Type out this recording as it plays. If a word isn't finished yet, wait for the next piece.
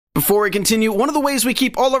Before we continue, one of the ways we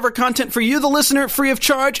keep all of our content for you, the listener, free of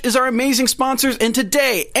charge is our amazing sponsors, and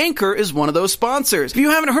today, Anchor is one of those sponsors. If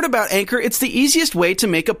you haven't heard about Anchor, it's the easiest way to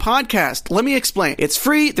make a podcast. Let me explain. It's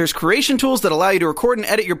free, there's creation tools that allow you to record and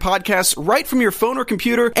edit your podcasts right from your phone or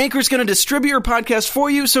computer. Anchor's going to distribute your podcast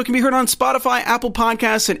for you so it can be heard on Spotify, Apple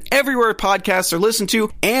Podcasts, and everywhere podcasts are listened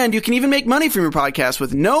to, and you can even make money from your podcast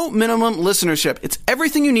with no minimum listenership. It's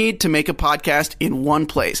everything you need to make a podcast in one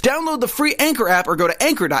place. Download the free Anchor app or go to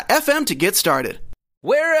anchor.fm to get started.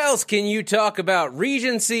 Where else can you talk about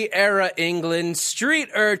Regency-era England, street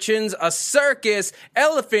urchins, a circus,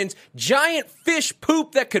 elephants, giant fish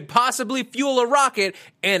poop that could possibly fuel a rocket,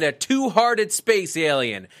 and a two-hearted space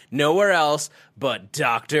alien? Nowhere else but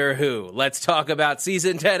Doctor Who. Let's talk about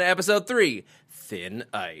Season 10, Episode 3, Thin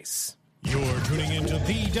Ice. You're tuning into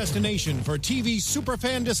the destination for TV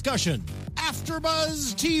superfan discussion,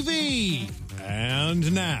 AfterBuzz TV.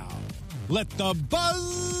 And now, let the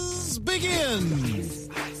buzz begin.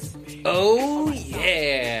 Oh,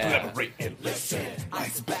 yeah.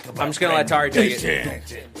 I'm just going to let Tari take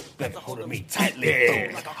it. Hold me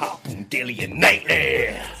tightly, like a harpoon daily and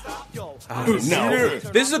nightly. No.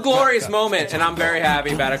 This is a glorious moment, and I'm very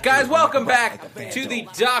happy about it. Guys, welcome back to the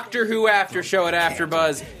Doctor Who After Show at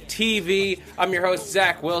AfterBuzz TV. I'm your host,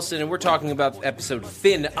 Zach Wilson, and we're talking about episode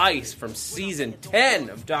Thin Ice from Season 10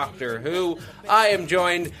 of Doctor Who. I am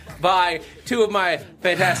joined by two of my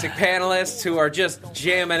fantastic panelists who are just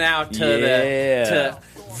jamming out to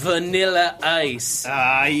Vanilla Ice.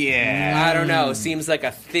 Yeah. I don't know. Seems like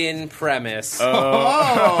a thin premise. It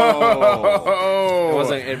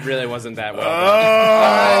really wasn't that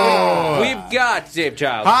well. We've got Dave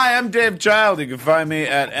Child. Hi, I'm Dave Child. You can find me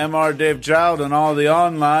at Mr. Dave Child on all the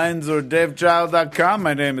onlines or DaveChild.com.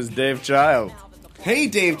 My name is Dave Child. Hey,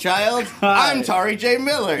 Dave Child. I'm Tari J.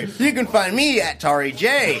 Miller. You can find me at Tari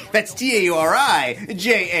J. That's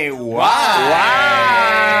TauriJay. Why?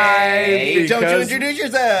 Don't you introduce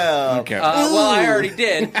yourself? Okay. Well, I already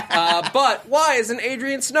did. But why isn't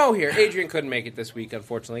Adrian Snow here? Adrian couldn't make it this week,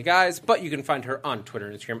 unfortunately, guys. But you can find her on Twitter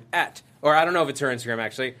and Instagram or I don't know if it's her Instagram,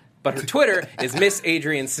 actually. But her Twitter is Miss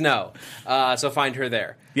Adrian Snow. So find her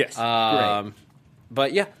there. Yes. Great.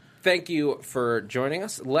 But yeah. Thank you for joining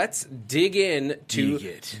us. Let's dig in to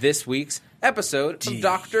this week's episode of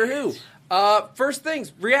Doctor Who. First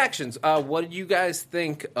things, reactions. What did you guys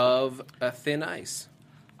think of Thin Ice?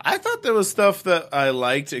 I thought there was stuff that I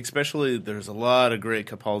liked, especially there's a lot of great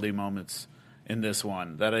Capaldi moments in this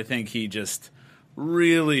one that I think he just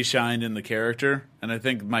really shined in the character. And I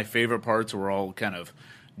think my favorite parts were all kind of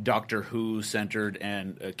Doctor Who centered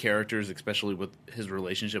and characters, especially with his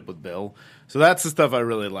relationship with Bill. So that's the stuff I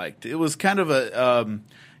really liked. It was kind of an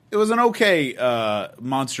okay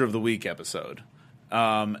Monster of the Week episode,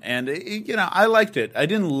 and I liked it. I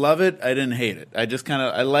didn't love it. I didn't hate it. I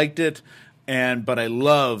liked it. But I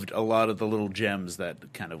loved a lot of the little gems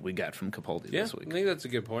that kind of we got from Capaldi this week. I think that's a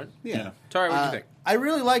good point. Yeah. Tari, what do you think? I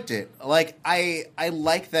really liked it. Like, I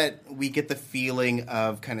like that we get the feeling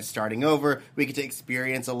of kind of starting over. We get to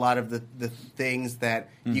experience a lot of the things that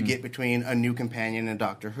you get between a new companion and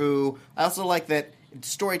Doctor Who. I also like that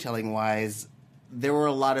storytelling-wise, there were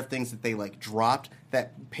a lot of things that they dropped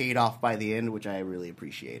that paid off by the end, which I really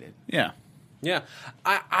appreciated. Yeah. Yeah,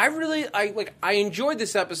 I enjoyed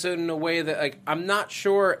this episode in a way that I'm not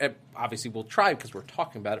sure. Obviously, we'll try because we're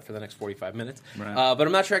talking about it for the next 45 minutes. Right. But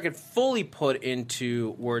I'm not sure I could fully put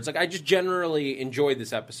into words. I just generally enjoyed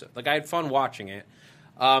this episode. I had fun watching it.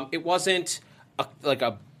 It wasn't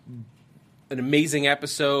an amazing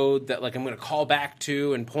episode that I'm going to call back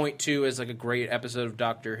to and point to as a great episode of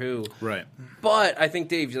Doctor Who. Right. But I think,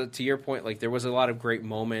 Dave, to your point, there was a lot of great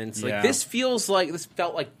moments. This felt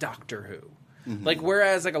like Doctor Who. Mm-hmm.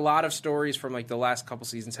 Whereas a lot of stories from the last couple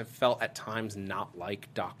seasons have felt at times not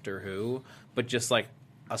like Doctor Who, but just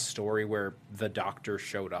a story where the Doctor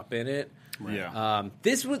showed up in it. Right. Yeah.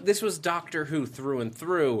 This was Doctor Who through and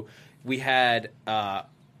through. We had a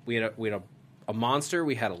monster.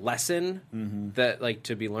 We had a lesson that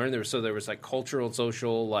to be learned. There was cultural and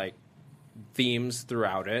social themes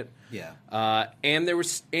throughout it. Yeah. And there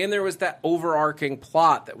was that overarching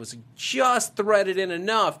plot that was just threaded in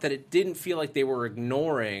enough that it didn't feel like they were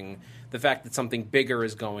ignoring the fact that something bigger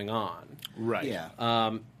is going on. Right.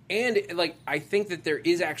 Yeah. And I think that there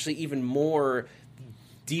is actually even more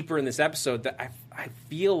deeper in this episode that I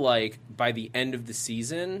feel like by the end of the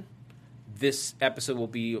season, this episode will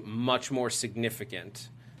be much more significant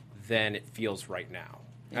than it feels right now.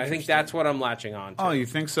 I think that's what I'm latching on to. Oh, you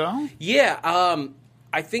think so? Yeah.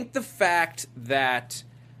 I think the fact that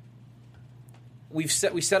we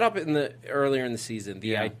set up earlier in the season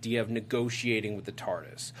the idea of negotiating with the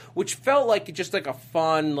TARDIS, which felt like just like a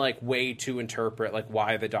fun way to interpret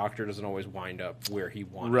why the Doctor doesn't always wind up where he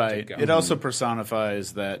wanted to go. It also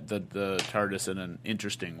personifies that the TARDIS in an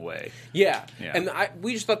interesting way. Yeah. And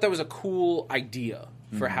we just thought that was a cool idea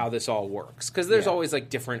for how this all works, because there's always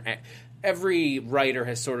different. Every writer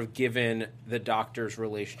has sort of given the Doctor's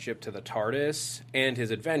relationship to the TARDIS and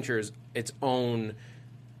his adventures its own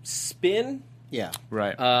spin. Yeah.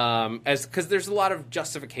 Right. Because there's a lot of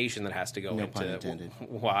justification that has to go No into pun intended.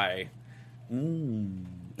 Why.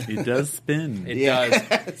 It does spin. It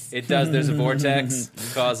does. It does. There's a vortex.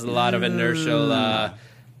 It causes a lot of inertial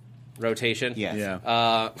rotation. Yes.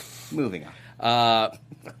 Yeah. Moving on.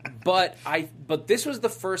 But this was the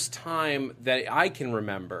first time that I can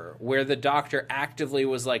remember where the Doctor actively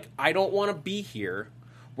was like, I don't want to be here.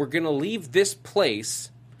 We're going to leave this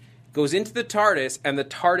place. Goes into the TARDIS, and the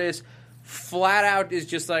TARDIS flat out is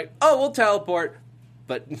just like, oh, we'll teleport,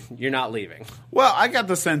 but you're not leaving. Well, I got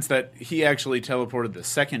the sense that he actually teleported the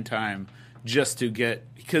second time just to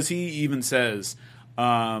get, because he even says,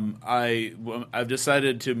 I've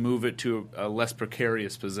decided to move it to a less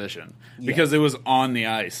precarious position because it was on the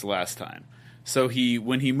ice last time. So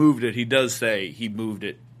when he moved it, he does say he moved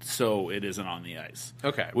it so it isn't on the ice.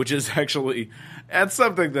 Okay. Which is actually, that's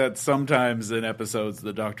something that sometimes in episodes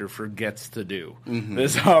the Doctor forgets to do. Mm-hmm.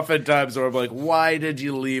 There's oftentimes where I'm like, why did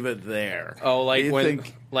you leave it there? Oh, the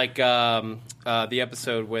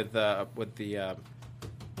episode with the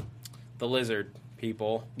lizard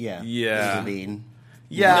people. Yeah. Yeah. Slovene.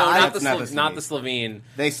 Yeah, no, not not the Slovene.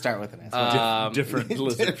 They start with an S. Different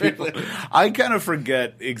lizard people. I kind of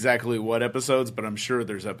forget exactly what episodes, but I'm sure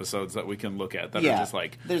there's episodes that we can look at that are just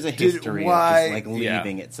like, there's a history of just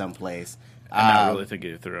leaving it someplace. I'm not really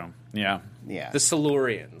thinking it through. Yeah. Yeah. The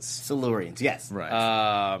Silurians. Silurians, yes. Right.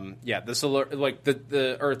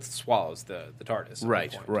 The Earth swallows the TARDIS.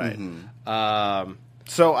 Right. Mm-hmm.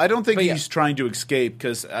 So I don't think he's trying to escape,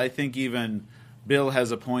 because I think even Bill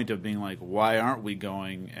has a point of being like, why aren't we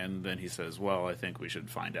going? And then he says, well, I think we should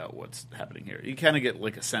find out what's happening here. You kind of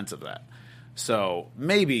get a sense of that. So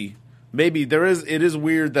maybe it is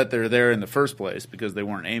weird that they're there in the first place because they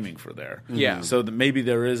weren't aiming for there. Yeah. So maybe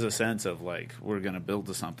there is a sense of we're going to build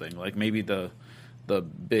to something. Maybe the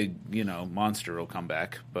big, monster will come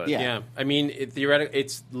back. But yeah. I mean, theoretically,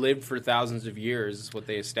 it's lived for thousands of years, is what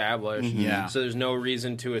they established. Mm-hmm. Yeah. So there's no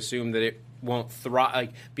reason to assume that it won't thrive,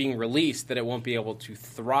 being released, that it won't be able to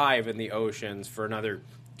thrive in the oceans for another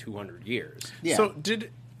 200 years. Yeah. So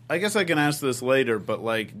I guess I can ask this later, but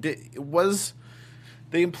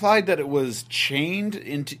they implied that it was chained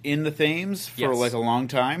in the Thames for a long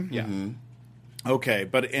time? Yeah. Mm-hmm. Okay,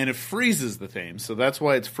 and it freezes the Thames, so that's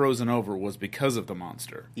why it's frozen over, was because of the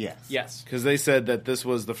monster. Yes. Because they said that this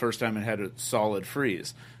was the first time it had a solid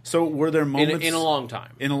freeze. So were there moments... In a long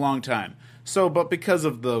time. In a long time. So, but because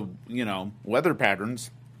of the, weather patterns,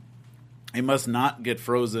 it must not get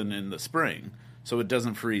frozen in the spring, so it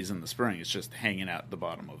doesn't freeze in the spring. It's just hanging out at the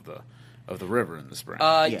bottom of the river in the spring.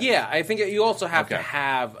 Yeah, I think you also have to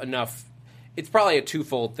have enough... It's probably a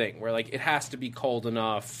twofold thing, where it has to be cold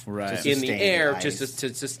enough in the air to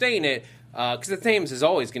sustain it, because the Thames is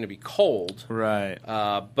always going to be cold. Right.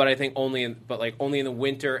 But I think only in the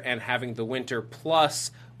winter, and having the winter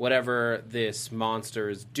plus whatever this monster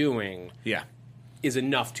is doing is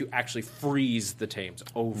enough to actually freeze the Thames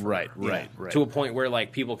over. Right. To a point where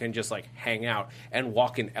people can just hang out and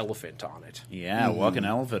walk an elephant on it. Yeah, walk an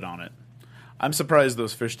elephant on it. I'm surprised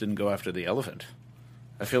those fish didn't go after the elephant.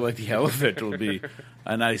 I feel like the elephant would be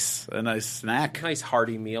a nice snack. Nice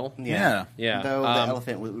hearty meal. Yeah. Though the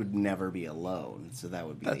elephant would never be alone, so that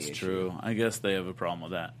would be the issue. That's true. I guess they have a problem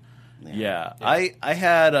with that. Yeah. I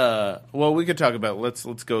had well, we could talk about let's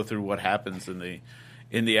go through what happens in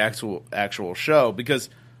the actual show,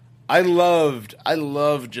 because I loved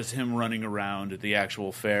just him running around at the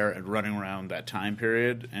actual fair and running around that time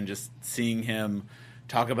period and just seeing him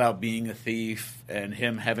talk about being a thief and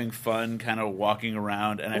him having fun kind of walking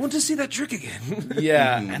around. And I want to see that trick again.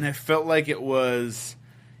 Yeah, and I felt like it was...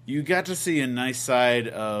 You got to see a nice side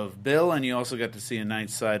of Bill, and you also got to see a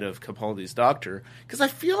nice side of Capaldi's Doctor. Because I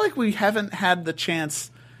feel like we haven't had the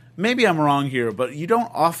chance... Maybe I'm wrong here, but you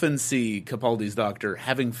don't often see Capaldi's Doctor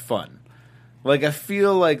having fun. I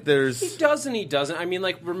feel like there's... He does and he doesn't. I mean,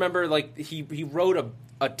 remember, he rode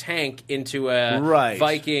a tank into a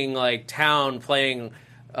Viking, town playing...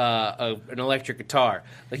 an electric guitar.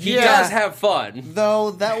 Like he Yeah. does have fun.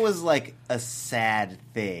 Though that was like a sad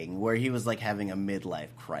thing where he was like having a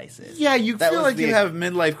midlife crisis. Yeah, you That feel was like you have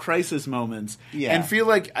midlife crisis moments, Yeah. and I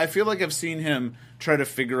feel like I've seen him try to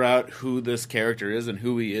figure out who this character is and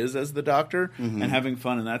who he is as the Doctor, and having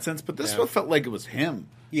fun in that sense. But this one felt like it was him.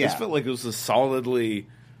 Yeah. This felt like it was a solidly.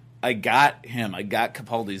 I got him. I got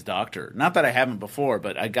Capaldi's Doctor. Not that I haven't before,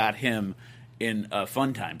 but I got him in a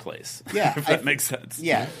fun time place. Yeah, if that makes sense.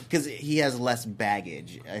 Yeah, because he has less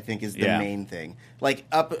baggage, I think, is the Yeah. main thing. Like,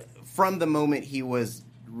 up from the moment he was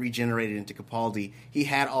regenerated into Capaldi, he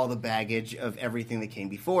had all the baggage of everything that came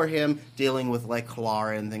before him, dealing with, like,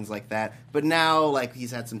 Clara and things like that. But now, like,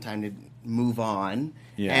 he's had some time to move on,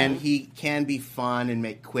 Yeah. and he can be fun and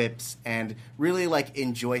make quips and really, like,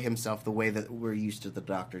 enjoy himself the way that we're used to the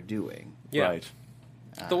Doctor doing. Yeah. Right.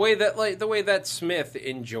 The way that Smith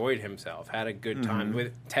enjoyed himself, had a good time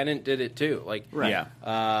with Tennant did it too. Like Right.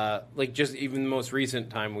 Yeah. like just even the most recent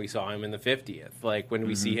time we saw him in the 50th, like when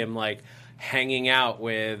we see him like hanging out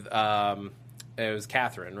with it was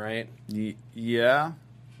Catherine, right? Yeah.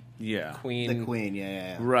 Yeah. Queen. The Queen,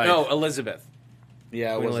 yeah. Right. No, Elizabeth.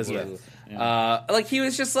 Yeah. It Queen was Elizabeth. Yeah. Like he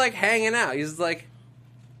was just like hanging out. He's like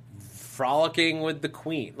frolicking with the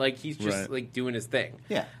Queen. Like he's just Right. like doing his thing.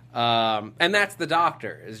 Yeah. And that's the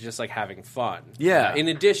Doctor, is just like having fun. Yeah. In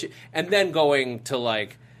addition, and then going to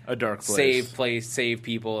like A dark place. save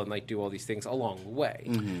people, and like do all these things along the way.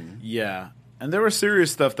 Yeah. And there was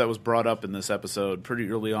serious stuff that was brought up in this episode pretty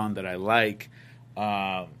early on that I like.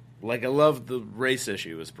 Like I love the race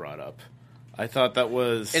issue was brought up. I thought that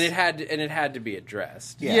was And it had to be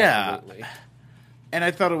addressed. Yeah. Absolutely. and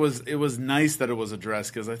I thought it was nice that it was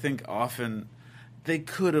addressed, because I think often they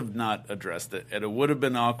could have not addressed it, and it would have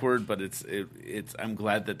been awkward. But it's I'm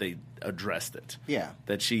glad that they addressed it. Yeah.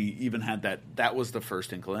 That she even had that. That was the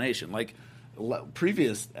first inclination. Like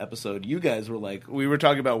previous episode, you guys were like, we were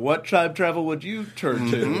talking about what time travel would you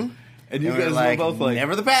turn to, and you And we're guys were both like,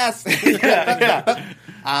 never the past.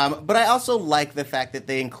 But I also like the fact that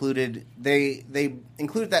they included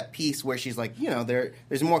that piece where she's like,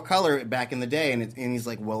 there's more color back in the day, and he's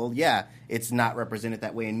like, well, yeah, it's not represented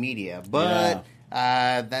that way in media, but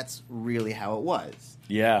that's really how it was.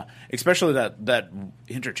 Yeah, especially that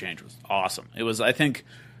interchange was awesome. It was, I think,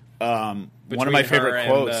 one of my favorite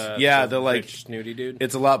quotes. They're like, rich, snooty dude.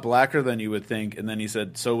 it's a lot blacker than you would think. And then he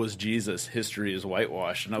said, so was Jesus. History is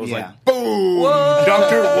whitewashed. And I was Yeah. like, boom!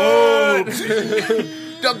 Dr. Woke!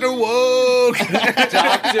 Dr. Woke!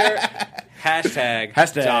 Hashtag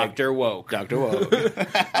Dr. Woke. Dr. Woke.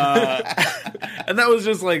 And that was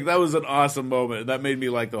just like, that was an awesome moment. That made me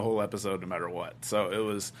like the whole episode no matter what. So it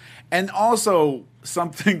was, and also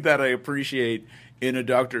something that I appreciate in a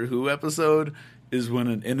Doctor Who episode is when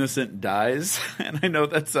an innocent dies. And I know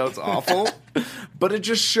that sounds awful, but it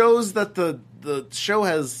just shows that the show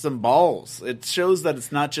has some balls. It shows that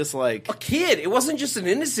it's not just like A kid. It wasn't just an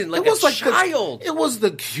innocent, like it was a like child. it was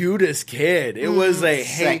the cutest kid. It was a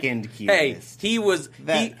Second Hey, cutest. he was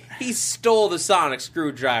he stole the sonic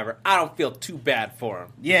screwdriver. I don't feel too bad for him.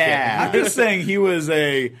 Yeah. I'm just saying he was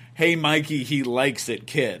a hey Mikey, he likes it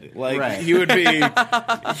kid. Like Right. he would be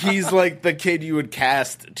he's like the kid you would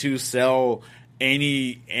cast to sell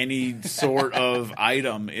any sort of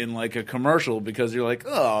item in like a commercial, because you're like,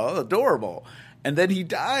 oh, adorable. And then he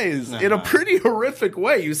dies in a pretty horrific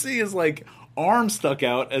way. You see his like arm stuck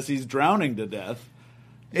out as he's drowning to death.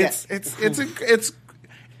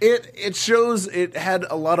 It shows it had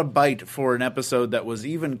a lot of bite for an episode that was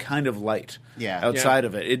even kind of light. Yeah. Outside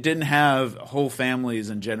of it. It didn't have whole families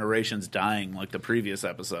and generations dying like the previous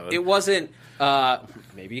episode. It wasn't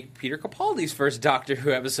maybe Peter Capaldi's first Doctor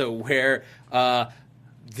Who episode where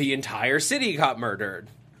the entire city got murdered.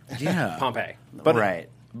 Yeah. Pompeii. But right.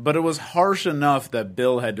 But it was harsh enough that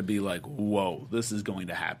Bill had to be like, whoa, this is going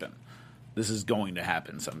to happen. This is going to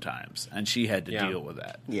happen sometimes. And she had to deal with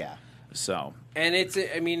that. Yeah. So. And it's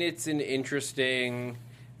an interesting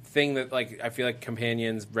thing that, like, I feel like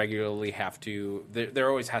companions regularly have to. There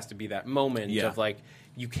always has to be that moment of like,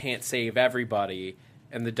 you can't save everybody,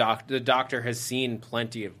 and the doctor has seen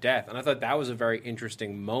plenty of death, and I thought that was a very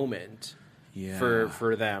interesting moment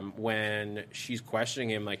for them when she's questioning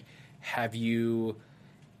him, like, have you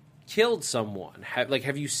killed someone?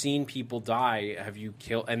 Have you seen people die? Have you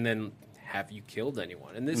killed? And then have you killed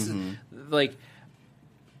anyone? And this is like.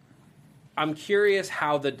 I'm curious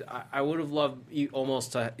how I would have loved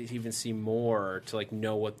almost to even see more, to like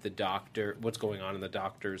know what's going on in the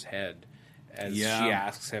doctor's head as she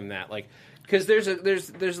asks him that, like, because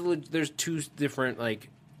there's two different like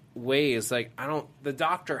ways, like the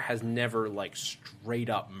Doctor has never like straight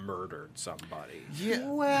up murdered somebody.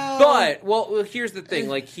 Yeah. Well, here's the thing: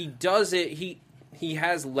 like he does it. He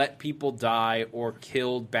has let people die or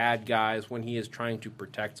killed bad guys when he is trying to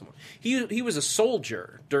protect someone. He was a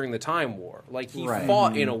soldier during the Time War. Like he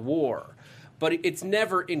fought in a war, but it's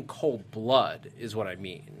never in cold blood, is what I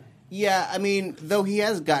mean. Yeah, I mean, though he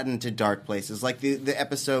has gotten to dark places, like the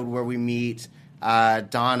episode where we meet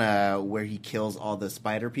Donna, where he kills all the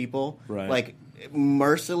spider people, like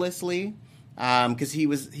mercilessly, because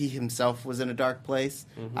he himself was in a dark place.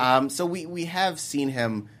 Mm-hmm. So we have seen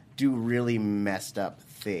him do really messed up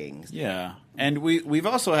things. Yeah, and we've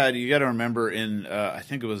also had, you got to remember in I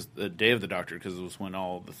think it was the Day of the Doctor, because it was when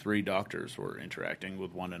all the 3 Doctors were interacting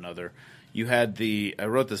with one another. You had I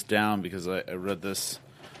wrote this down because I read this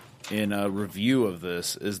in a review of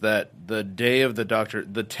this, is that the Day of the Doctor,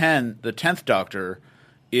 the 10th Doctor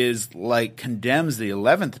is like condemns the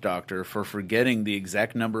 11th Doctor for forgetting the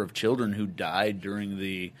exact number of children who died during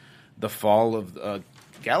the fall of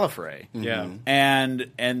Gallifrey. Mm-hmm. Yeah.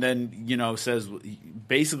 And then, says,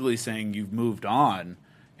 basically saying you've moved on,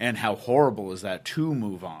 and how horrible is that to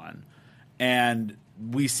move on. And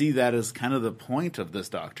we see that as kind of the point of this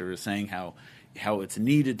Doctor, is saying how it's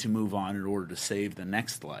needed to move on in order to save the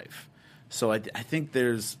next life. So I think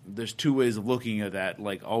there's 2 ways of looking at that,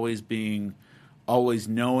 like always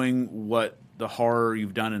knowing what the horror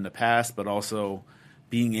you've done in the past, but also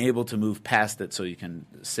being able to move past it so you can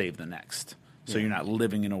save the next. So you're not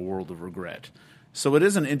living in a world of regret. So it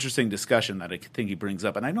is an interesting discussion that I think he brings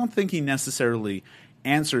up, and I don't think he necessarily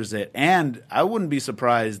answers it. And I wouldn't be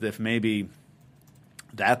surprised if maybe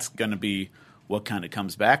that's going to be what kind of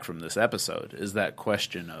comes back from this episode, is that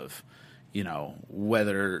question of,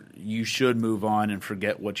 whether you should move on and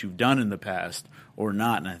forget what you've done in the past or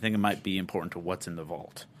not. And I think it might be important to what's in the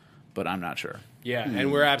vault, but I'm not sure. Yeah,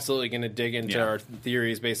 and we're absolutely going to dig into our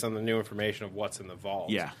theories based on the new information of what's in the vault.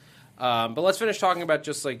 Yeah. But let's finish talking about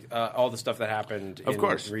just like all the stuff that happened in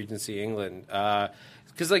Regency England,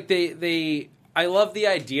 because like I love the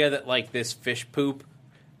idea that like this fish poop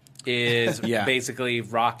is basically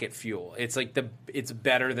rocket fuel. It's like it's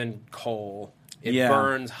better than coal. It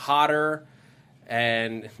burns hotter,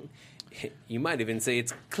 and you might even say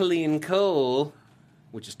it's clean coal,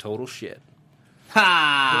 which is total shit.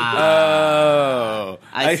 Ha! Oh,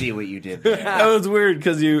 I see what you did there. That was weird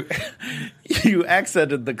because you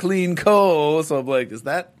accented the clean coal, so I'm like, is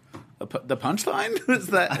that the punchline? Is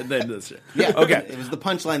that and then this shit? Yeah, okay. It was the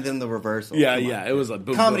punchline, then the reversal. Yeah, it was a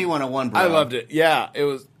boom, comedy boom. 101. Bro. I loved it. Yeah, it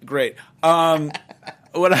was great.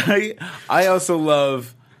 What I also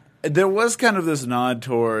love, there was kind of this nod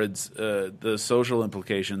towards the social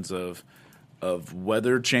implications of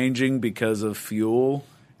weather changing because of fuel.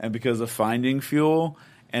 And because of finding fuel,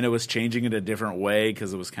 and it was changing it a different way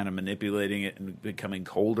because it was kind of manipulating it and becoming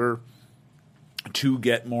colder to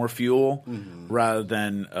get more fuel rather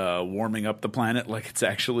than warming up the planet like it's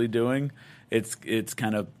actually doing. It's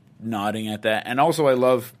kind of nodding at that. And also I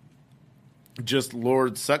love just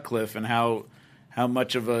Lord Sutcliffe and how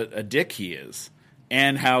much of a dick he is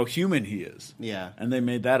and how human he is. Yeah. And they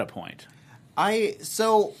made that a point.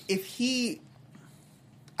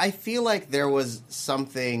 I feel like there was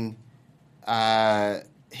something,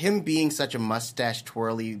 him being such a mustache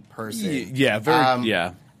twirly person. Yeah,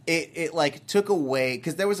 very. It like took away,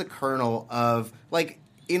 because there was a kernel of like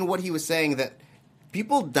in what he was saying that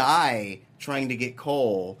people die trying to get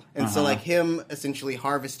coal, and so like him essentially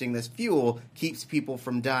harvesting this fuel keeps people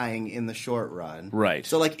from dying in the short run. Right.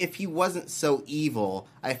 So like if he wasn't so evil,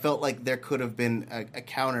 I felt like there could have been a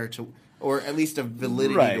counter to. Or at least a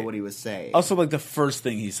validity to what he was saying. Also, like, the first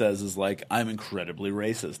thing he says is, like, I'm incredibly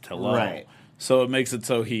racist. Hello. Right. So it makes it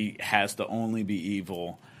so he has to only be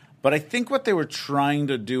evil. But I think what they were trying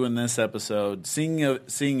to do in this episode, seeing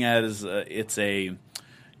as it's a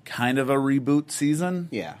kind of a reboot season.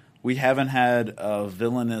 Yeah. We haven't had a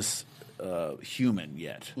villainous human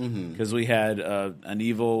yet. Because we had an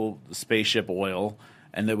evil spaceship oil,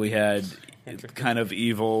 and then we had kind of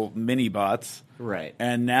evil mini-bots. Right.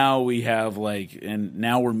 And now we have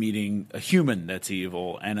now we're meeting a human that's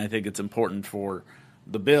evil, and I think it's important for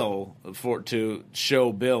to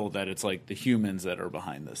show Bill that it's like the humans that are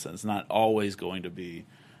behind this, and it's not always going to be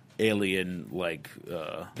alien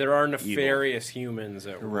there are nefarious humans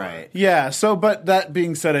at work. Right. Yeah, so but that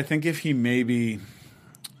being said, I think if he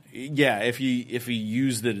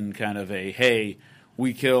used it in kind of a hey,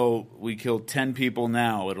 we kill 10 people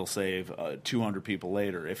now, it'll save 200 people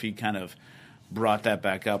later. If he kind of brought that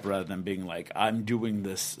back up rather than being like, I'm doing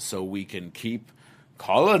this so we can keep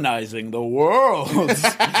colonizing the world.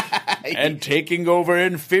 and taking over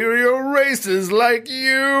inferior races like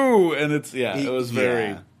you. And it was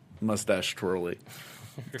very mustache twirly.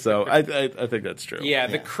 So I think that's true. Yeah,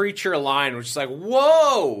 the creature line was just like,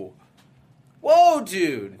 whoa,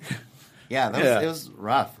 dude. Yeah, it was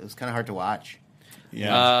rough. It was kind of hard to watch.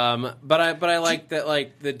 Yeah. But I like that,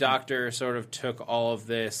 like, the Doctor sort of took all of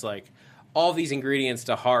this, like, all of these ingredients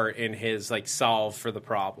to heart in his, like, solve for the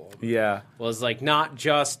problem. Yeah. Was, like, not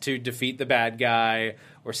just to defeat the bad guy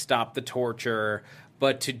or stop the torture,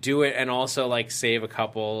 but to do it and also, like, save a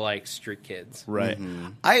couple, like, street kids. Right.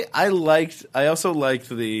 Mm-hmm. I also liked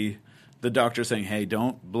the Doctor saying, hey,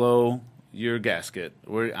 don't blow your gasket.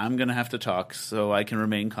 I'm going to have to talk so I can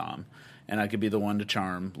remain calm. And I could be the one to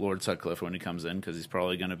charm Lord Sutcliffe when he comes in, because he's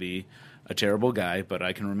probably going to be a terrible guy, but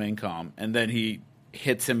I can remain calm. And then he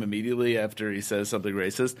hits him immediately after he says something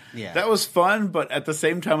racist. Yeah. That was fun, but at the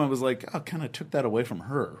same time I was like, oh, kind of took that away from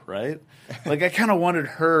her, right? Like, I kind of wanted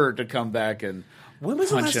her to come back and when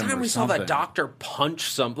was the punch last him time or we saw something. that Doctor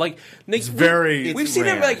punch some? Like, It's very we've seen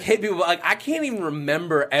him rare. like hit people, but like I can't even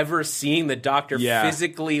remember ever seeing the Doctor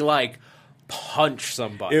physically like punch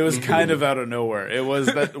somebody. It was kind of out of nowhere. It was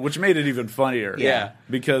that, which made it even funnier. Yeah.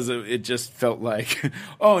 Because it just felt like,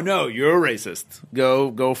 oh no, you're a racist.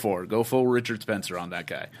 Go full Richard Spencer on that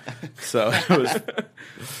guy. So it was,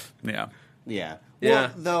 yeah. Yeah.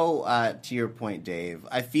 Yeah. Well, though, to your point, Dave,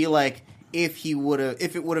 I feel like if it would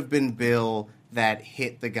have been Bill that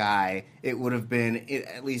hit the guy, it would have been,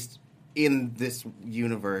 at least in this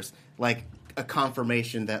universe, like a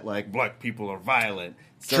confirmation that, like, black people are violent.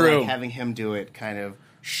 So, True. like, having him do it kind of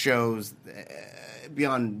shows,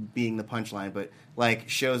 beyond being the punchline, but, like,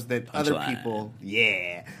 shows that other people,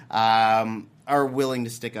 are willing to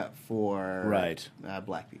stick up for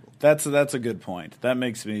black people. That's a good point. That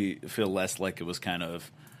makes me feel less like it was kind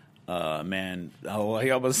of I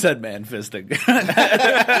almost said man-fisting.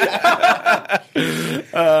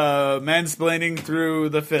 Mansplaining through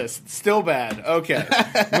the fist. Still bad. Okay.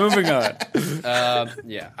 Moving on.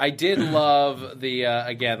 Yeah, I did love the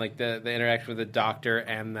again, like the interaction with the Doctor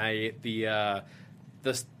and the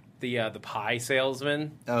pie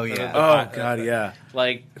salesman. Oh yeah. God, yeah.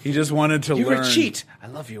 Like, he just wanted to learn. You're a cheat. I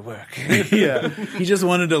love your work. Yeah, he just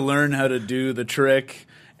wanted to learn how to do the trick.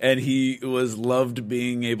 And he loved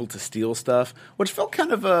being able to steal stuff, which felt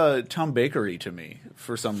kind of Tom Bakery to me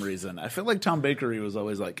for some reason. I feel like Tom Bakery was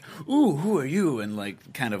always like, "Ooh, who are you?" and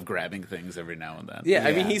like kind of grabbing things every now and then. Yeah,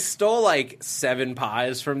 I mean, he stole like 7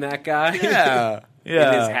 pies from that guy. Yeah, in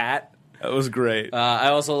his hat. That was great. I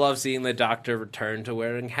also love seeing the Doctor return to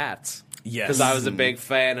wearing hats. Yes, because I was a big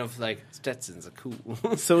fan of like Stetsons are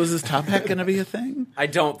cool. So is his top hat going to be a thing? I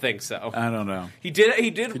don't think so. I don't know. He did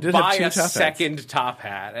buy a top second top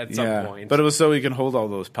hat at some point, but it was so he can hold all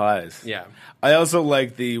those pies. Yeah. I also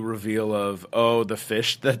like the reveal of the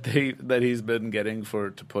fish that he's been getting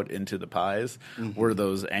to put into the pies were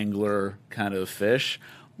those angler kind of fish.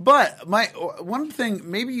 But my one thing,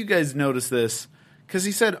 maybe you guys noticed this, because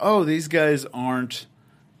he said, these guys aren't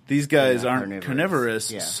carnivorous,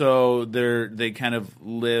 so they kind of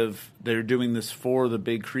live. They're doing this for the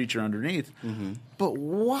big creature underneath. Mm-hmm. But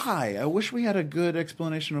why? I wish we had a good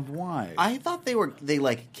explanation of why. I thought they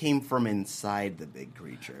like came from inside the big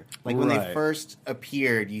creature. Like when they first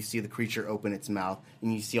appeared, you see the creature open its mouth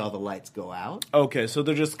and you see all the lights go out. Okay, so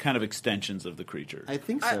they're just kind of extensions of the creature. I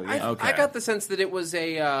think so. I got the sense that it was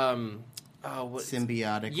a.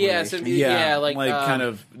 Symbiotic. Yeah, like kind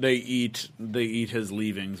of they eat his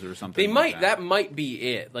leavings or something. They might that might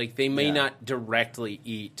be it. Like they may not directly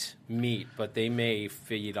eat meat, but they may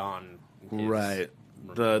feed on the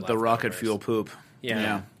rocket fuel poop.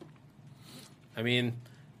 Yeah. I mean,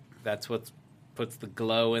 that's what puts the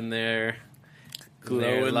glow in there.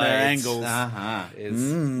 Glow in their angles.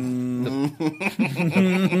 Is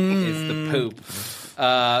the poop.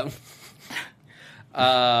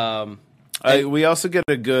 We also get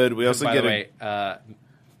a good. We also get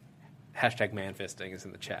hashtag manfisting is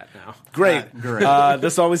in the chat now. Great.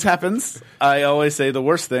 This always happens. I always say the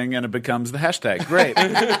worst thing, and it becomes the hashtag. Great.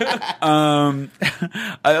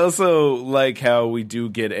 I also like how we do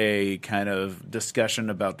get a kind of discussion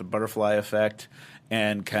about the butterfly effect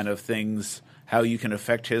and kind of things, how you can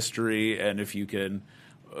affect history, and if you can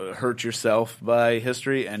hurt yourself by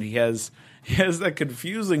history. And he has that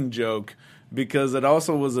confusing joke, because it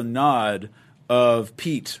also was a nod of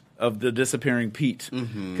Pete, of the disappearing Pete.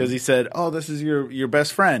 Because he said, this is your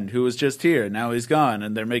best friend who was just here. Now he's gone.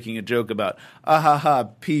 And they're making a joke about,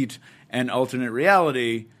 Pete and alternate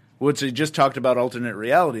reality, which they just talked about alternate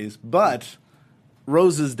realities. But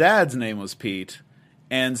Rose's dad's name was Pete.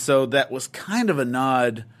 And so that was kind of a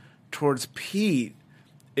nod towards Pete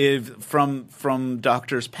from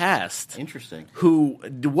Doctor's past. Interesting. Who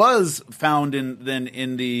was found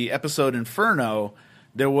in the episode Inferno.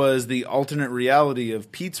 There was the alternate reality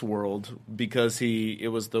of Pete's world because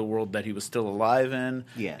it was the world that he was still alive in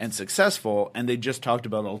and successful, and they just talked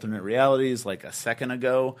about alternate realities like a second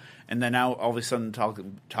ago, and then now all of a sudden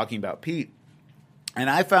talking about Pete. And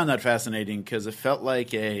I found that fascinating because it felt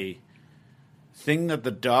like a thing that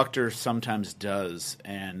the Doctor sometimes does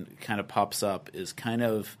and kind of pops up is kind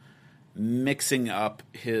of mixing up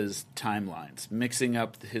his timelines, mixing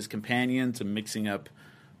up his companions and mixing up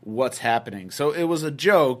what's happening. So it was a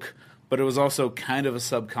joke, but it was also kind of a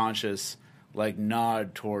subconscious like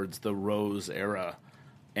nod towards the Rose era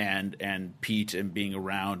and Pete and being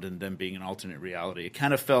around and then being an alternate reality. It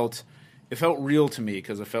kind of felt real to me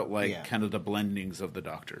because it felt like kind of the blendings of the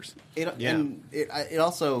Doctors. And it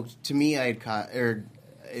also, to me, it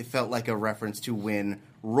felt like a reference to when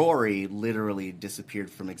Rory literally disappeared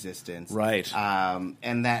from existence. Right.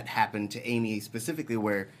 And that happened to Amy specifically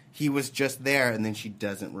where he was just there and then she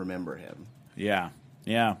doesn't remember him. Yeah.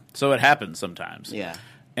 Yeah. So it happens sometimes. Yeah.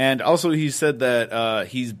 And also he said that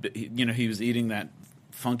he was eating that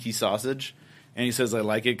funky sausage and he says I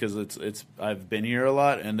like it because it's I've been here a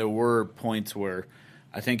lot, and there were points where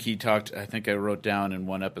I think I wrote down in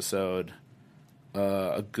one episode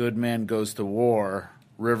a good man goes to war.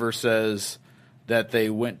 River says that they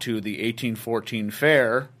went to the 1814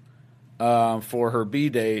 fair for her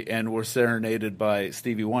B-Day and were serenaded by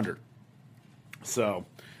Stevie Wonder. So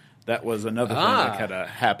that was another thing that kind of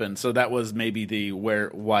happened. So that was maybe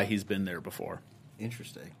why he's been there before.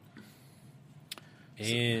 Interesting.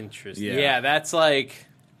 Yeah, that's like...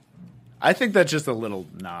 I think that's just a little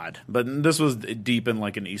nod. But this was deep in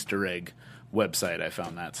like an Easter egg website. I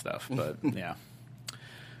found that stuff. But yeah.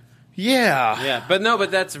 Yeah,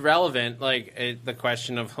 but that's relevant. Like the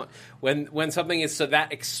question of when something is so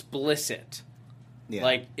that explicit,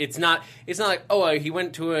 like it's not like he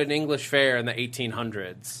went to an English fair in the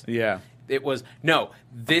 1800s. Yeah, it was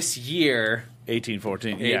this year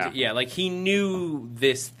 1814. Yeah, like he knew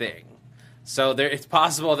this thing, so it's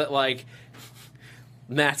possible that like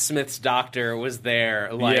Matt Smith's Doctor was there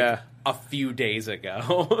a few days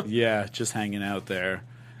ago. Yeah, just hanging out there.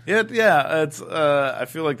 Yeah, it's. I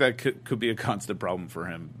feel like that could be a constant problem for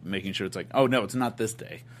him, making sure it's like, oh no, it's not this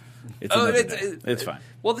day. It's another day. It's fine.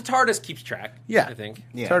 Well, the TARDIS keeps track. Yeah, I think.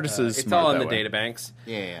 Yeah. TARDIS is it's smart all in the way. databanks.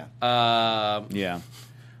 Yeah. Yeah.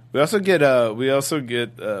 We also get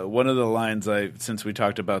one of the lines since we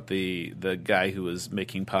talked about the guy who was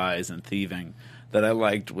making pies and thieving that I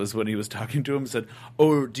liked was when he was talking to him and said,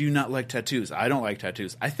 "Oh, do you not like tattoos? I don't like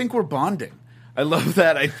tattoos. I think we're bonding." I love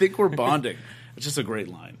that. I think we're bonding. It's just a great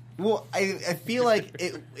line. Well, I feel like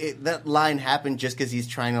that line happened just because he's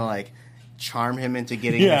trying to like charm him into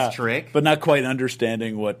getting his trick, but not quite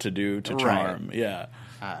understanding what to do to charm. Right. Yeah,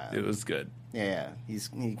 it was good. Yeah, he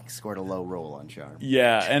scored a low roll on charm.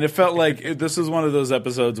 Yeah, and it felt like this is one of those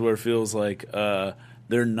episodes where it feels like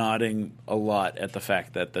they're nodding a lot at the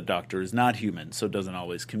fact that the Doctor is not human, so doesn't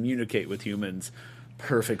always communicate with humans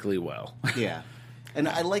perfectly well. Yeah, and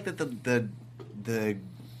I like that the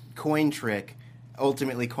coin trick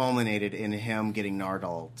ultimately culminated in him getting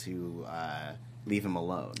Nardal to leave him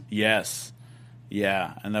alone. Yes.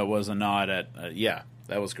 Yeah, and that was a nod at...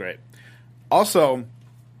 that was great. Also,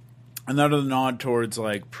 another nod towards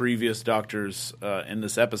like previous Doctors in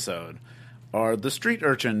this episode are the street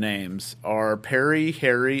urchin names are Perry,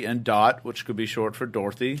 Harry, and Dot, which could be short for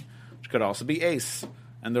Dorothy, which could also be Ace.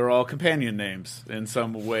 And they're all companion names in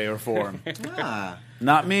some way or form.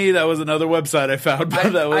 Not me. That was another website I found.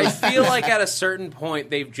 I feel like at a certain point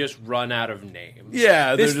they've just run out of names.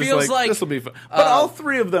 Yeah, this feels like this will be fun. But all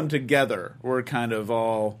three of them together were kind of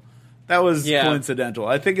all. That was coincidental.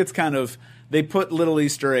 I think it's kind of they put little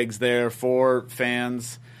Easter eggs there for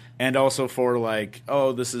fans and also for like,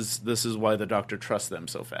 oh, this is why the Doctor trusts them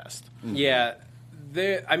so fast. Yeah,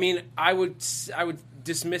 I mean, I would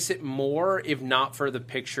dismiss it more if not for the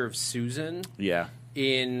picture of Susan. Yeah.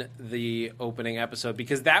 In the opening episode,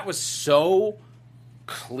 because that was so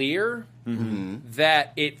clear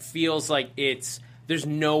that it feels like there's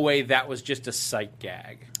no way that was just a sight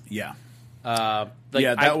gag. Yeah. I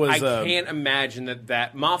can't imagine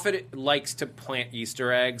that Moffat likes to plant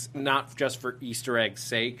Easter eggs, not just for Easter eggs'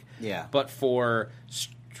 sake, but for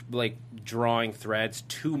like drawing threads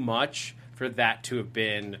too much for that to have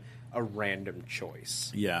been a random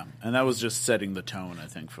choice. Yeah, and that was just setting the tone, I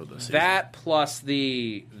think, for the season. That plus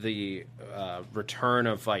the return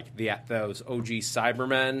of like those OG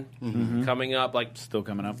Cybermen coming up, like still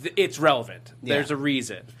coming up. It's relevant. Yeah. There's a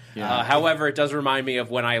reason, Yeah. However, it does remind me of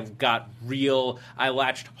when I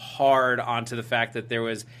latched hard onto the fact that there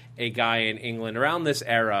was a guy in England around this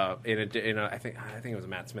era I think it was a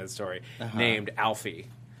Matt Smith story named Alfie.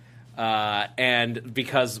 And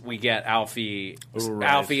because we get Alfie is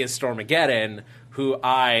Stormageddon, who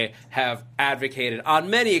I have advocated on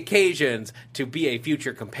many occasions to be a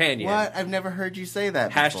future companion. What? I've never heard you say that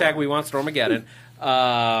before. Hashtag we want Stormageddon.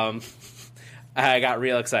 I got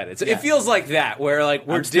real excited. So it feels like that, where like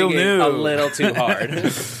we're digging a little too hard.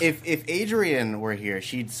 If Adrian were here,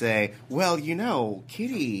 she'd say, well,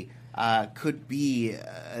 Kitty could be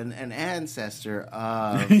an ancestor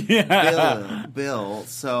of Bill.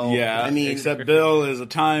 So, yeah, I mean... Except Bill is a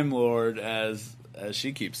Time Lord, as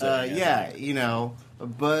she keeps saying.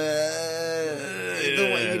 But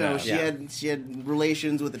she had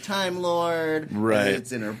relations with the Time Lord. Right.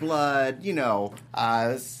 It's in her blood.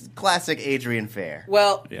 Classic Adrian fare.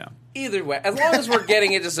 Well, either way, as long as we're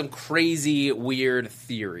getting into some crazy, weird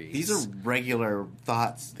theories. These are regular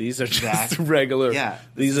thoughts. These are Zach. just regular. Yeah.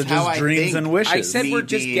 These are just dreams and wishes. I said we're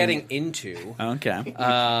just getting into. Okay.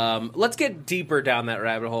 Let's get deeper down that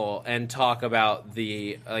rabbit hole and talk about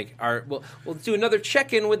we'll do another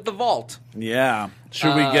check-in with the vault. Yeah.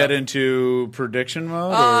 Should we get into prediction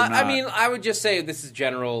mode or not? I mean, I would just say this is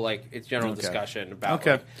general discussion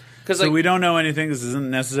about so we don't know anything. This isn't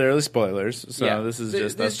necessarily spoilers. So this is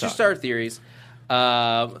just us just our theories.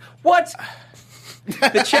 What?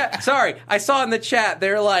 The chat. Sorry, I saw in the chat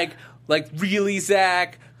they're like really,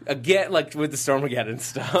 Zach, again, like with the Stormageddon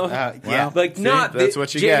stuff. That's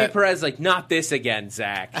what you Jamie get. Perez, not this again,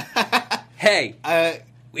 Zach. Hey.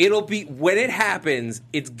 It'll be, when it happens,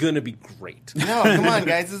 it's gonna be great. No, come on,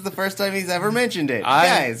 guys. This is the first time he's ever mentioned it.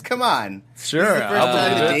 Guys, come on. Sure. This is the first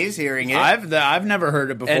time that Dave's hearing it. I've never heard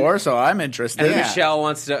it before, so I'm interested. And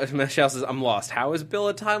Michelle says, I'm lost. How is Bill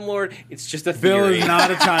a Time Lord? It's just a Bill theory. is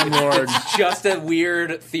not a Time Lord. It's just a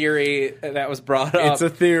weird theory that was brought up. It's a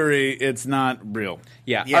theory. It's not real.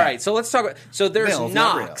 Yeah. All right. So let's talk about. So there's Bill's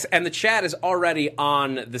knocks, and the chat is already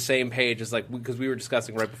on the same page as because we were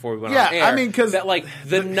discussing right before we went on air. I mean, because that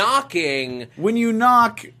the knocking when you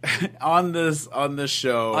knock on this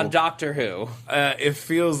show on Doctor Who, it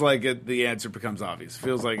feels like the answer becomes obvious. It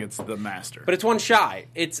feels like it's the Master, but it's one shy.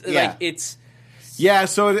 It's it's. Yeah.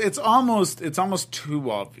 So it's almost too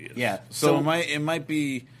obvious. Yeah. So it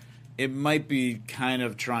might be kind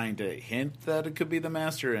of trying to hint that it could be the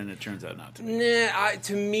Master, and it turns out not to be. Nah,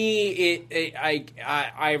 to me,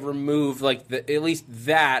 I remove at least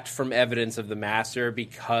that from evidence of the Master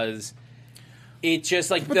because it's just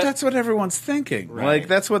But that's what everyone's thinking. Right.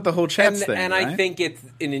 That's what the whole chat's thinking. And right? I think it's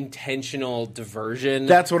an intentional diversion.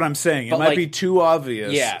 That's what I'm saying. It might be too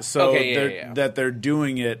obvious. Yeah. So Okay, that they're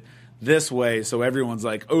doing it this way, so everyone's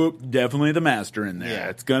like, oh, definitely the Master in there. Yeah.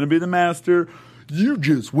 It's going to be the Master. You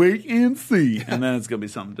just wait and see. And then it's going to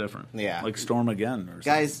be something different. Yeah. Like Stormageddon or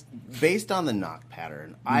something. Guys, based on the knock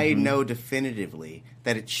pattern, I know definitively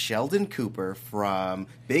that it's Sheldon Cooper from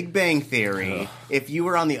Big Bang Theory. If you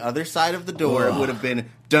were on the other side of the door, it would have been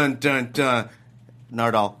dun dun dun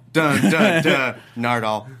Nardal, dun dun dun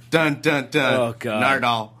Nardal, dun dun dun Oh, God.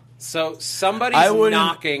 Nardal. So somebody's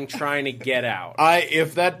knocking, trying to get out.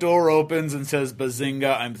 If that door opens and says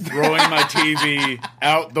Bazinga, I'm throwing my TV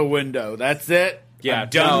out the window. That's it. Yeah, I'm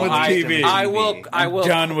done with the TV. I will.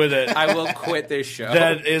 Done with it. I will quit this show.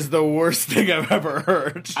 That is the worst thing I've ever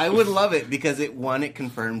heard. I would love it because it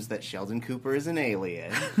confirms that Sheldon Cooper is an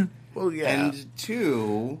alien. Well, yeah. And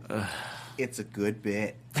two, it's a good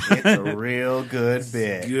bit. It's a real good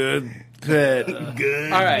bit. Good bit.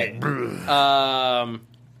 Good. All right.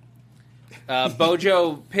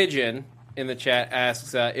 Bojo Pigeon in the chat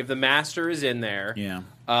asks if the Master is in there. Yeah.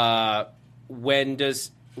 When did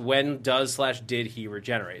he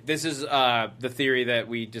regenerate? This is the theory that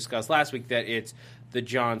we discussed last week, that it's the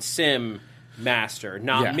John Sim Master,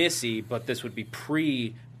 not Missy, but this would be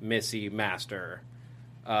pre-Missy Master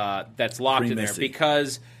that's locked in there.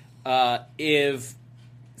 Because in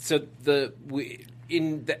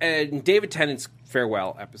David Tennant's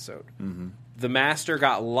farewell episode, the Master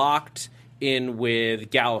got locked in with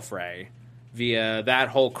Gallifrey via that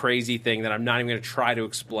whole crazy thing that I'm not even going to try to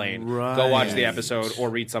explain. Right. Go watch the episode or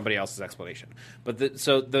read somebody else's explanation. But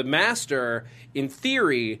the Master, in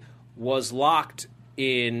theory, was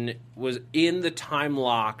in the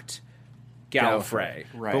time-locked Gallifrey.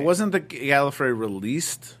 Right. But wasn't the Gallifrey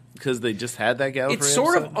released because they just had that Gallifrey It's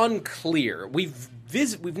sort episode? of unclear. We've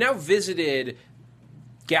now visited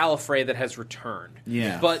Gallifrey that has returned.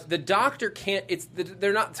 Yeah. But the Doctor can't.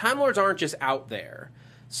 They're not. Time Lords aren't just out there.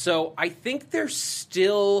 So I think they're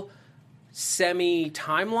still semi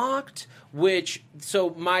time locked. The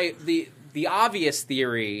the obvious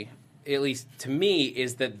theory, at least to me,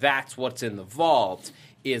 is that that's what's in the vault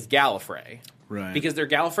is Gallifrey. Right. Because there are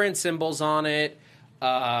Gallifreyan symbols on it.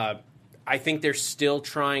 I think they're still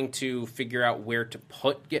trying to figure out where to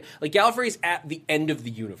put... Like, Gallifrey's at the end of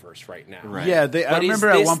the universe right now. Right. Yeah, I remember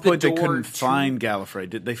at one point they couldn't to... find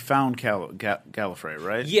Gallifrey. They found Gallifrey,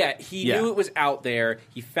 right? Yeah, he knew it was out there.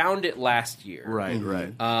 He found it last year. Right,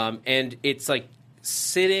 right. And it's like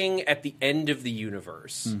sitting at the end of the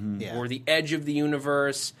universe or the edge of the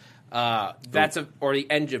universe. Or the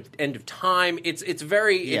end of time. It's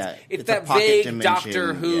very it's that vague dimension.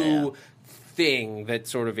 Doctor Who thing that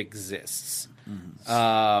sort of exists.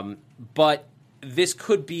 But this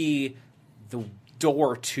could be the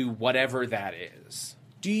door to whatever that is.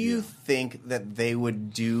 Do you think that they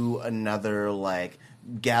would do another like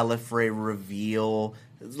Gallifrey reveal?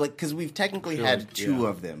 Like, because we've technically had two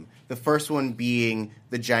of them. The first one being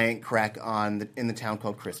the giant crack in the town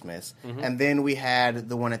called Christmas, and then we had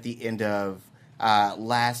the one at the end of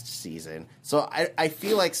last season. So I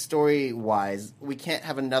feel like story-wise, we can't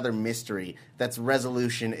have another mystery that's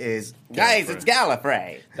resolution is, guys, it's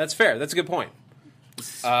Gallifrey. That's fair. That's a good point.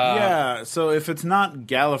 Yeah, so if it's not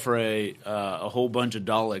Gallifrey, a whole bunch of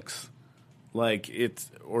Daleks,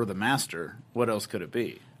 or the Master, what else could it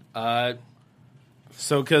be?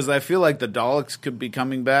 So, because I feel like the Daleks could be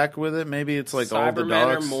coming back with it. Maybe it's like all the Cybermen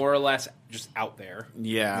Daleks are more or less just out there.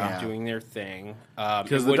 Yeah. Doing their thing.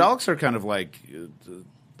 Because the Daleks are kind of like...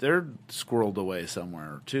 They're squirreled away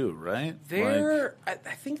somewhere, too, right?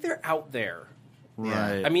 I think they're out there.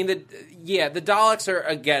 Right. I mean, the Daleks are,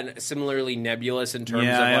 again, similarly nebulous in terms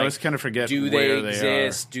of, I always kind of forget do where they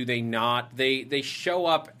exist, do they not? They show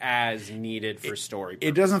up as needed for story purposes.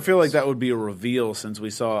 It doesn't feel like that would be a reveal since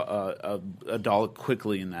we saw a Dalek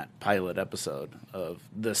quickly in that pilot episode of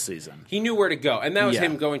this season. He knew where to go, and that was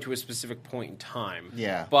him going to a specific point in time.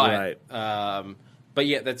 Yeah. But, but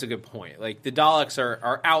yeah, that's a good point. Like, the Daleks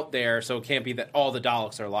are out there, so it can't be that all the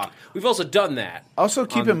Daleks are locked. We've also done that. Also,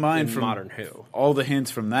 keep in mind from Modern Who, all the hints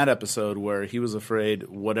from that episode where he was afraid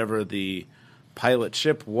whatever the pilot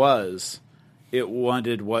ship was, it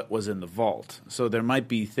wanted what was in the vault. So there might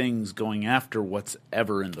be things going after what's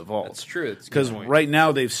ever in the vault. That's true. Because right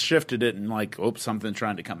now they've shifted it and something's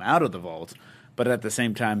trying to come out of the vault. But at the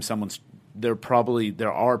same time, there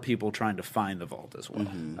are people trying to find the vault as well.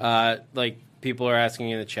 People are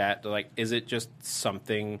asking in the chat, is it just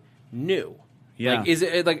something new? Yeah.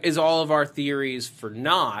 Is all of our theories for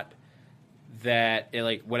not that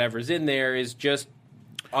whatever's in there is just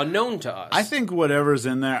unknown to us? I think whatever's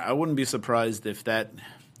in there, I wouldn't be surprised if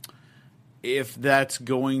that's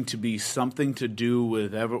going to be something to do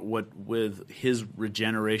with his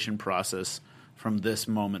regeneration process from this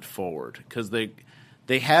moment forward, because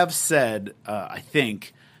they have said, I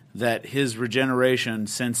think, that his regeneration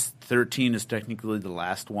since 13 is technically the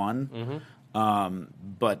last one,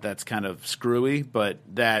 but that's kind of screwy, but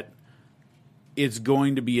that it's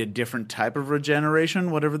going to be a different type of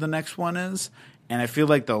regeneration, whatever the next one is, and I feel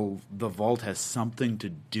like the vault has something to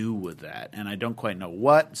do with that, and I don't quite know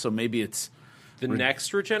what, so maybe it's... The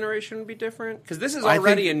next regeneration would be different? Because this is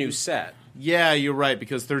already a new set. Yeah, you're right,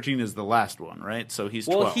 because 13 is the last one, right? So he's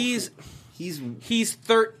 12. Well, He's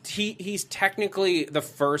technically the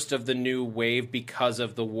first of the new wave because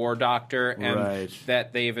of the War Doctor, and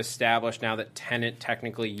that they've established now that Tennant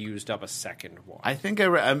technically used up a second one. I think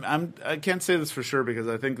I can't say this for sure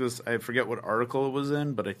because I forget what article it was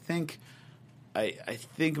in, but I think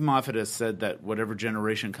Moffat has said that whatever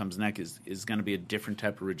generation comes next is going to be a different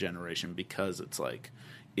type of regeneration because it's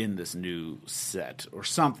in this new set or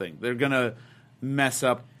something. They're going to mess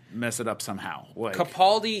it up somehow.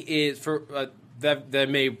 Capaldi is that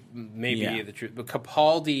may be the truth, but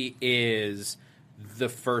Capaldi is the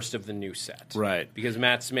first of the new set, right? Because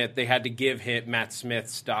Matt Smith, they had to give Matt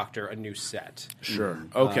Smith's Doctor a new set. Sure.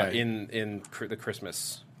 Okay. In the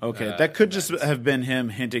Christmas. Okay, that could just have been him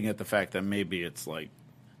hinting at the fact that maybe it's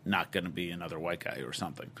not going to be another white guy or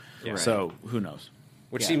something. Yeah. So who knows?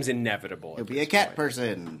 Which seems inevitable. It'll be a cat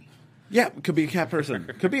person. Yeah, could be a cat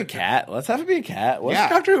person. Could be a cat. Let's have it be a cat. What if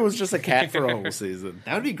Doctor Who was just a cat for a whole season?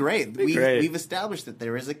 That would be great. We've established that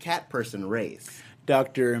there is a cat person race.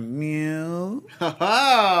 Dr. Mew.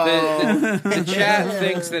 The chat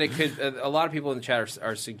thinks that it could... a lot of people in the chat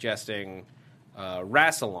are suggesting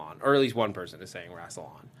Rassilon, or at least one person is saying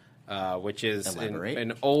Rassilon, which is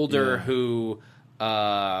an older Who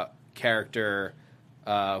character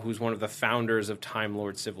who's one of the founders of Time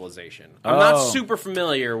Lord civilization. I'm not super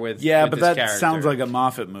familiar with but this that character. sounds like a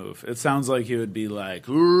Moffat move. It sounds like he would be like,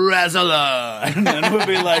 Razala! And then would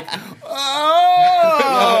be like,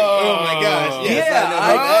 oh my gosh. Yes,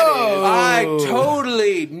 I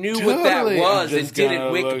totally knew what that was and just didn't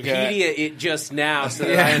gonna look Wikipedia it just now so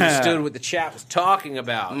that I understood what the chat was talking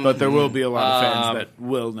about. But there will be a lot of fans that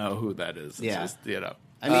will know who that is. It's Yeah. just, you know.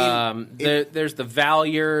 I mean, there's the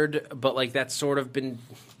Valyard, but like that's sort of been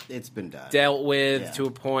it's been done. dealt with Yeah. to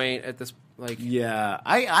a point at this. Like, Yeah,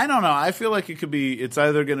 I don't know. I feel like it could be. It's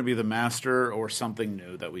either going to be the Master or something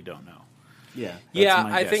new that we don't know. Yeah. yeah,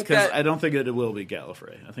 My I guess, think 'cause that. I don't think it will be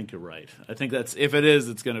Gallifrey. I think you're right. I think that's if it is,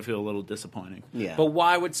 it's going to feel a little disappointing. Yeah. But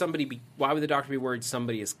why would the Doctor be worried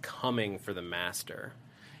somebody is coming for the Master?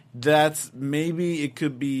 That's maybe it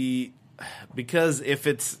could be because if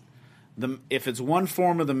it's one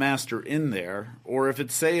form of the Master in there, or if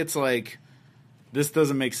it's like this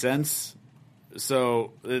doesn't make sense.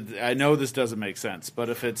 So I know this doesn't make sense, but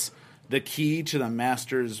if it's the key to the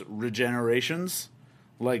Master's regenerations,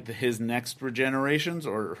 like his next regenerations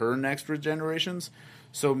or her next regenerations.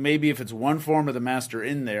 So maybe if it's one form of the Master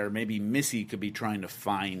in there, maybe Missy could be trying to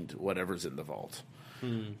find whatever's in the vault.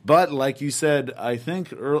 But like you said, I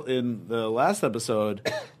think in the last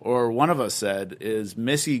episode, or one of us said, is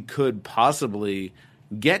Missy could possibly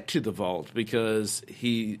get to the vault because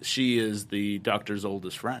she is the Doctor's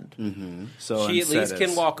oldest friend. Mm-hmm. So She at least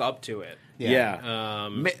can walk up to it. Yeah,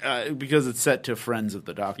 because it's set to friends of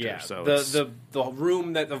the Doctor. Yeah, So the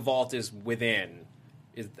room that the vault is within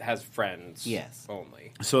has friends. Yes.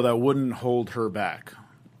 Only. so that wouldn't hold her back.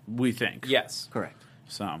 We think. Yes. Correct.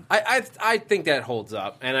 So I think that holds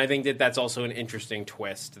up, and I think that that's also an interesting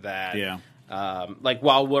twist that. Yeah. Like,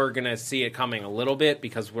 while we're going to see it coming a little bit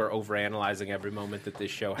because we're overanalyzing every moment that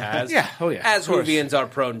this show has. Yeah. Oh, yeah. As Of course. Whovians are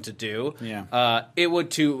prone to do. Yeah. It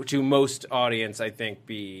would, to most audience, I think,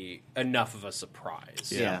 be enough of a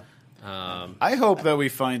surprise. Yeah. I hope that we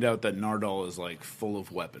find out that Nardole is like full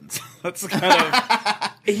of weapons. That's kind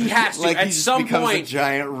of He has to. Like At he just some becomes point, a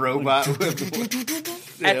giant robot.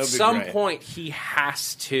 at some great. point, he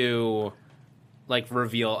has to, like,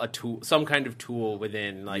 reveal a tool, some kind of tool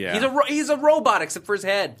within. Like, Yeah. he's a robot except for his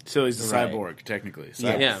head. so he's a Right. cyborg technically. So.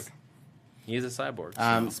 Yes. Yeah. He's a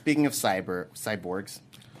cyborg. Speaking of cyborgs,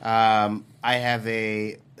 I have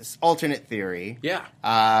a alternate theory. Yeah.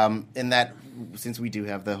 In that, since we do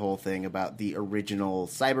have the whole thing about the original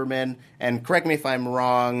Cybermen, and correct me if I'm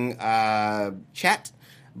wrong, chat,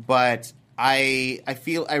 but I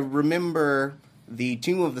remember the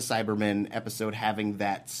Tomb of the Cybermen episode having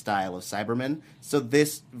that style of Cybermen. So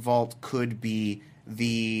this vault could be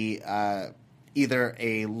the either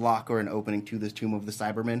a lock or an opening to the Tomb of the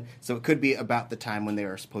Cybermen. So it could be about the time when they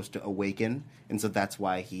are supposed to awaken, and so that's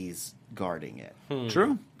why he's guarding it.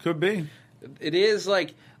 True, could be. It is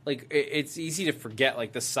like it's easy to forget,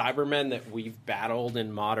 like, the Cybermen that we've battled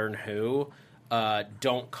in Modern Who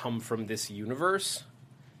don't come from this universe.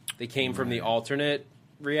 They came from the alternate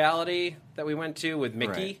reality that we went to with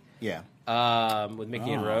Mickey. Right. Yeah. With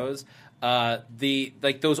Mickey and Rose.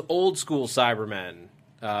 Those old school Cybermen,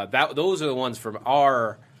 those are the ones from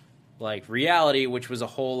our, like, reality, which was a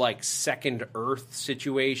whole, like, second Earth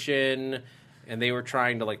situation, and they were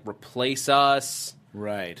trying to, like, replace us.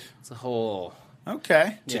 Right. It's a whole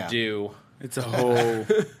Okay. Yeah. do. It's a whole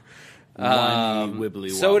whiny, wibbly.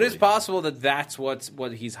 So it is possible that that's what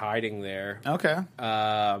he's hiding there. Okay.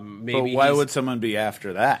 Maybe But why would someone be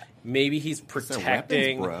after that? maybe he's So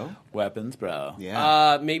protecting weapons, bro. Weapons, bro.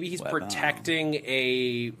 Yeah. maybe he's Weapon. protecting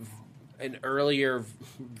an earlier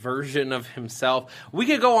version of himself. We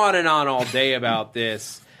could go on and on all day about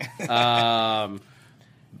this.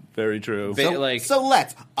 Very true. So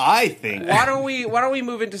let's. I think. Why don't we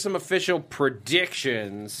move into some official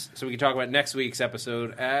predictions so we can talk about next week's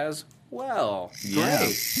episode as well? Yeah.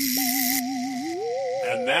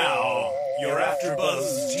 And now, your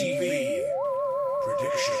AfterBuzz TV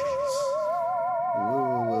predictions.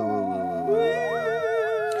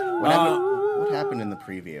 What happened in the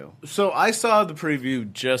preview? So I saw the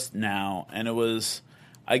preview just now, and it was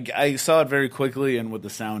I saw it very quickly and with the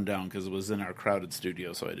sound down because it was in our crowded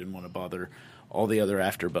studio, so I didn't want to bother all the other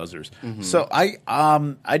AfterBuzzers. Mm-hmm. So I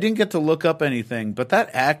didn't get to look up anything, but that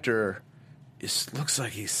actor looks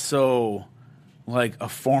like he's so like a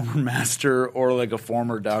former Master or like a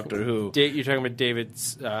former Doctor Who. You're talking about David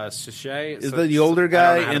Suchet? Is that the older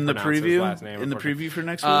guy in the preview? preview? In the preview for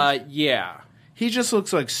next week? Yeah. He just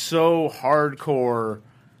looks like so hardcore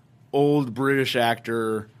old British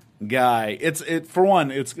actor guy. It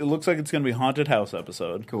looks like it's going to be haunted house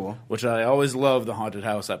episode. Cool. Which I always love the haunted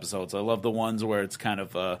house episodes. I love the ones where it's kind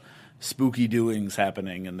of spooky doings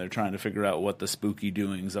happening, and they're trying to figure out what the spooky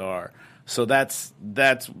doings are. So that's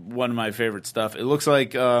one of my favorite stuff. It looks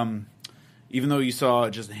like, even though you saw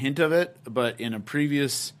just a hint of it, but in a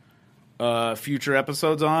previous future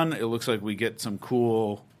episodes it looks like we get some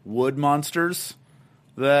cool wood monsters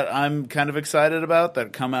that I'm kind of excited about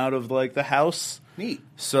that come out of like the house. Neat.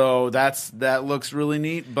 So that looks really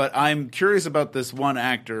neat. But I'm curious about this one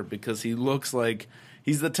actor because he looks like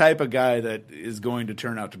he's the type of guy that is going to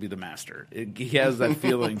turn out to be the master. He has that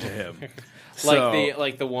feeling to him.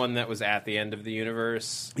 Like the one that was at the end of the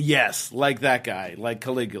universe. Yes, like that guy, like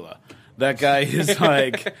Caligula. That guy is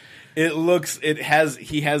like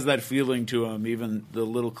he has that feeling to him, even the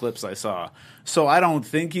little clips I saw. So I don't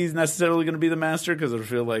think he's necessarily going to be the master because I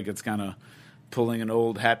feel like it's kind of pulling an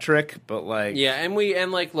old hat trick, but like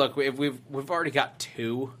look, we've already got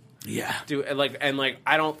two. Yeah.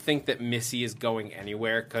 I don't think that Missy is going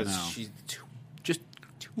anywhere because she's just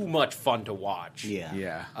too much fun to watch. Yeah.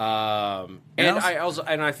 Yeah. I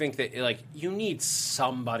think that like you need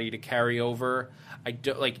somebody to carry over.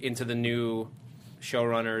 Into the new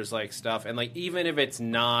showrunners like stuff, and like even if it's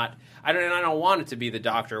not, I don't want it to be the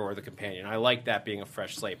Doctor or the Companion. I like that being a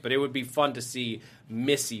fresh slate, but it would be fun to see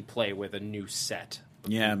Missy play with a new set.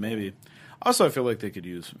 Yeah, maybe. Also, I feel like they could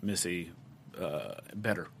use Missy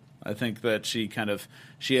better. I think that she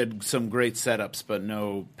had some great setups, but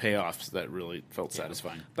no payoffs that really felt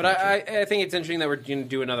satisfying. But I think it's interesting that we're going to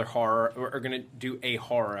do another horror. We're going to do a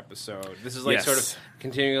horror episode. This is sort of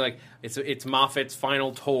continuing, like it's Moffat's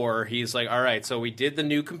final tour. He's like, all right, so we did the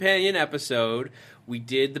new Companion episode. We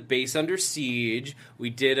did the Base Under Siege.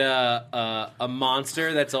 We did a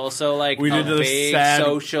monster that's also like a big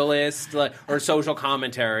socialist or social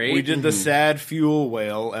commentary. We did the sad fuel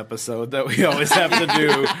whale episode that we always have to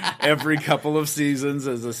do every couple of seasons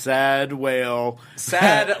as a sad whale.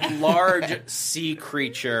 Sad, large sea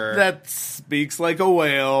creature. That speaks like a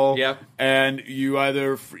whale. Yep. And you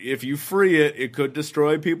either, if you free it, it could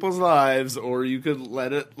destroy people's lives, or you could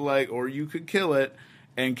let it, or you could kill it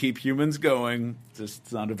and keep humans going. Just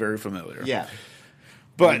sounded very familiar. Yeah.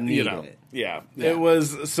 But, it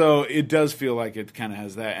was, so it does feel like it kind of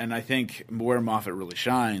has that. And I think where Moffat really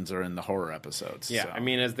shines are in the horror episodes. Yeah, so. I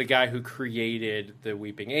mean, as the guy who created the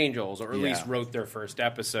Weeping Angels, or at least wrote their first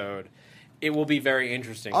episode, it will be very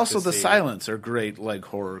interesting. Also, the see. Silents are great, like,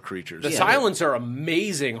 horror creatures. The Silents are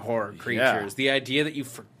amazing horror creatures. Yeah. The idea that you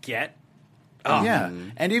forget. Oh. Yeah.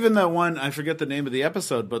 And even the one, I forget the name of the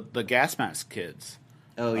episode, but the Gas Mask Kids.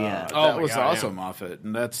 Oh, yeah. That was also Moffat.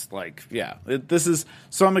 And that's like,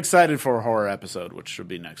 so I'm excited for a horror episode, which should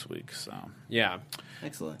be next week. So yeah.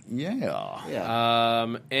 Excellent.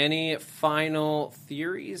 Yeah. Any final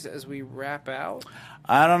theories as we wrap out?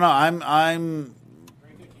 I don't know. I'm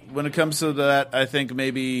when it comes to that, I think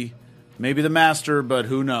maybe the Master, but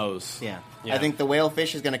who knows? Yeah. I think the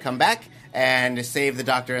whalefish is going to come back and save the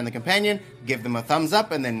Doctor and the Companion, give them a thumbs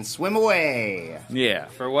up, and then swim away. Yeah.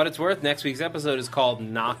 For what it's worth, next week's episode is called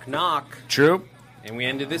Knock Knock. True. And we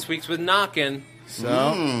ended this week's with Knockin'.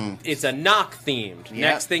 So it's a knock themed. Yep.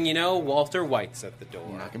 Next thing you know, Walter White's at the door.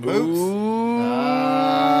 Knocking boots.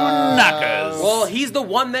 Knockers. Well, he's the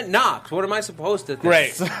one that knocks. What am I supposed to think?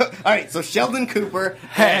 Great. All right, so Sheldon Cooper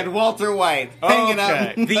and Walter White hanging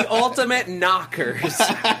out. The ultimate knockers.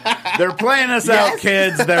 They're playing us out,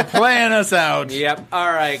 kids. They're playing us out. Yep.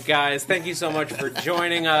 All right, guys. Thank you so much for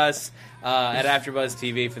joining us at AfterBuzz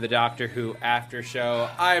TV for the Doctor Who After Show.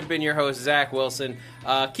 I've been your host, Zach Wilson.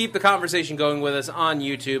 Keep the conversation going with us on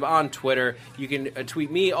YouTube, on Twitter. You can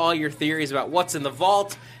tweet me all your theories about what's in the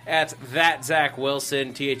vault at that Zach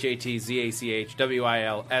Wilson,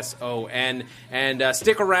 ThatzachWilson. And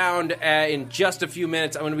stick around in just a few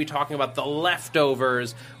minutes. I'm going to be talking about The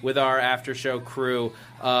Leftovers with our After Show crew.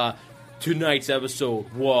 Tonight's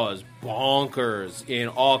episode was bonkers in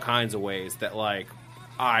all kinds of ways that,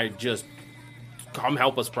 come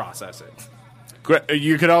help us process it.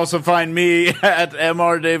 You can also find me at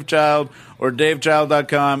mrdavechild or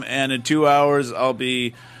davechild.com, and in 2 hours I'll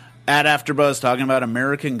be at AfterBuzz talking about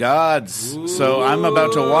American Gods. Ooh. So I'm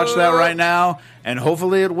about to watch that right now, and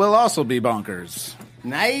hopefully it will also be bonkers.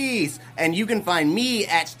 Nice. And you can find me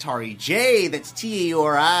at Tari J. That's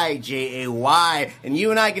TAURIJAY. And you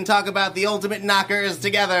and I can talk about the ultimate knockers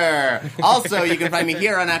together. Also, you can find me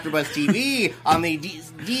here on AfterBuzz TV on the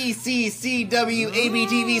DCCW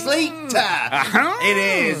ABTV slate. It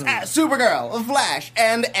is Supergirl, Flash,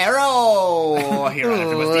 and Arrow here on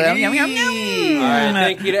AfterBuzz TV. All right,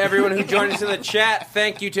 thank you to everyone who joined us in the chat.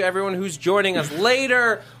 Thank you to everyone who's joining us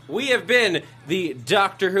later. We have been the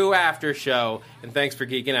Doctor Who After Show, and thanks for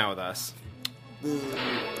geeking out with us.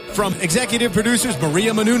 From executive producers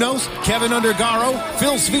Maria Menounos, Kevin Undergaro,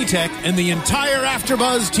 Phil Svitek, and the entire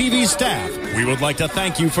AfterBuzz TV staff, we would like to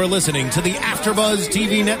thank you for listening to the AfterBuzz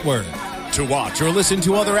TV network. To watch or listen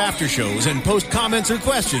to other after shows and post comments or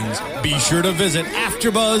questions, be sure to visit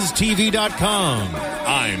AfterBuzzTV.com.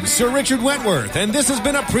 I'm Sir Richard Wentworth, and this has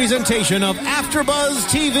been a presentation of AfterBuzz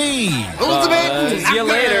TV. See you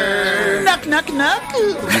later. Knock, knock, knock.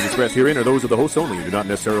 The views expressed herein are those of the hosts only and do not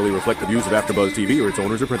necessarily reflect the views of AfterBuzz TV or its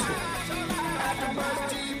owners or principals.